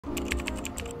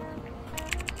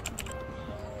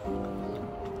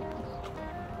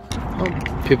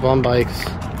Oh, people on bikes.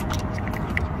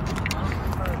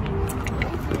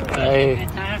 Hey,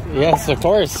 yes, of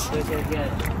course.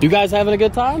 You guys having a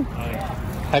good time? Oh, yeah.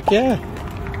 Heck yeah.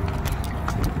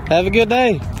 Have a good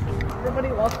day. Everybody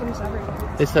welcomes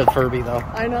everyone. They said Furby though.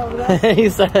 I know that. He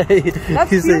said. That's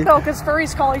cute though, because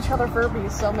furries call each other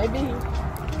Furbies. So maybe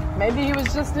he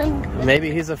was just in.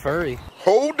 Maybe he's a furry.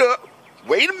 Hold up.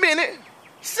 Wait a minute.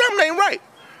 Something ain't right.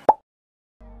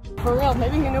 For real,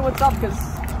 maybe he knew what's up, because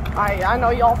I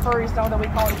know y'all furries know that we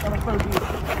call each other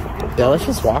Furbies. Yeah, let's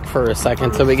just walk for a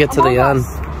second till we get to the end.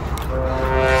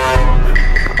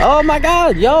 Oh my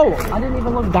God, yo! I didn't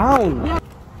even look down. Yeah.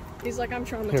 He's like, I'm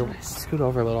traumatized. Here, scoot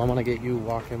over a little. I want to get you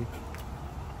walking.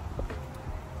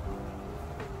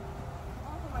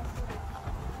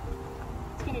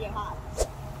 It's gonna get hot.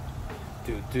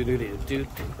 Do.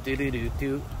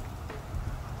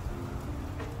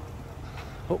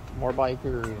 Oh, more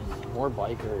bikers. More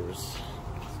bikers.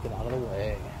 Let's get out of the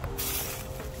way.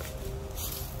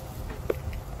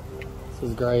 This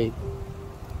is great.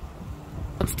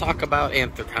 Let's talk about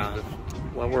Anthrocon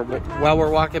while we're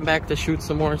walking back to shoot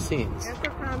some more scenes.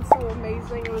 Anthrocon's so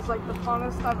amazing. It was like the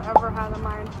funnest I've ever had in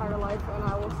my entire life, and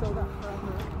I will say that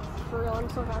forever. For real, I'm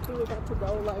so happy we got to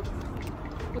go. Like,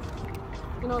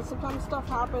 you know, sometimes stuff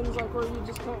happens like where you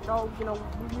just can't go. You know,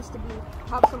 we used to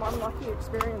have some unlucky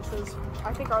experiences.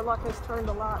 I think our luck has turned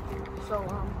a lot. So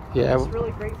yeah, I'm just really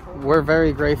grateful. We're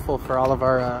very grateful for all of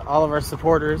our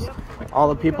supporters, yep. All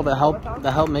the people that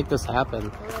help make this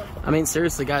happen. I mean,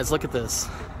 seriously, guys, look at this.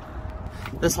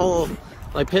 This whole,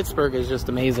 like, Pittsburgh is just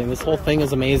amazing. This whole thing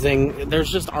is amazing. There's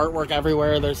just artwork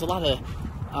everywhere. There's a lot of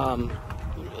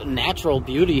natural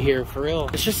beauty here, for real.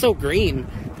 It's just so green.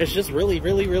 It's just really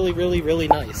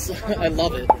nice. I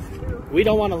love it. We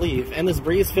don't want to leave, and this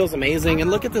breeze feels amazing. And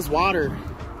look at this water.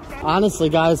 Honestly,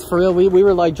 guys, for real, we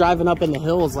were like driving up in the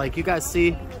hills, like you guys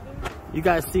see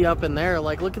up in there.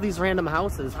 Like, look at these random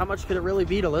houses. How much could it really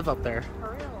be to live up there?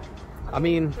 I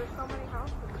mean,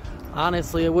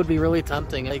 honestly, it would be really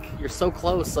tempting. Like, you're so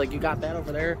close. Like, you got that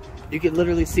over there. You could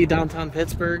literally see downtown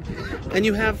Pittsburgh, and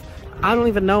you have, I don't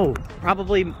even know,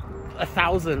 probably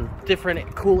 1,000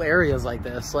 different cool areas like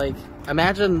this. Like,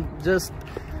 imagine just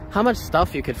how much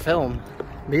stuff you could film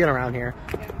being around here.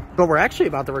 But we're actually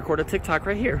about to record a TikTok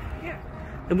right here. Yeah.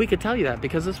 And we could tell you that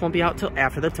because this won't be out till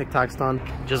after the TikTok's done.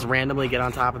 Just randomly get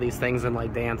on top of these things and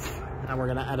like dance. And we're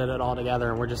gonna edit it all together,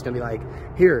 and we're just gonna be like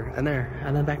here and there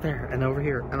and then back there and over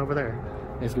here and over there.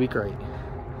 It's gonna be great.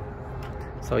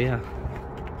 So yeah.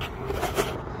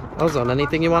 Ozone,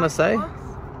 anything you want to say?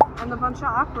 And a bunch of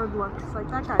awkward looks like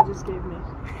that guy just gave me.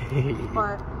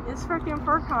 But it's freaking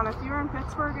FurCon. If you're in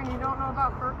Pittsburgh and you don't know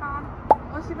about FurCon,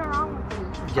 what's even wrong with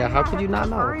you? Yeah, how could you not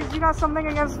know? Furries? You got something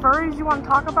against furries? You want to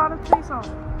talk about it? Say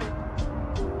something.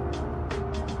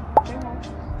 They won't.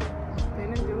 They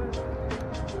didn't do it.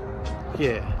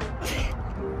 Yeah.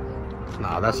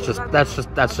 No, that's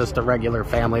just a regular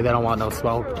family. They don't want no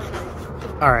smoke.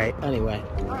 All right. Anyway,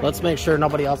 let's make sure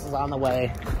nobody else is on the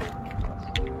way.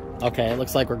 Okay, it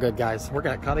looks like we're good, guys. We're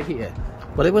gonna cut it here.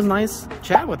 But it was nice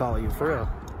chatting with all of you, for real.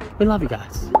 We love you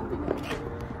guys.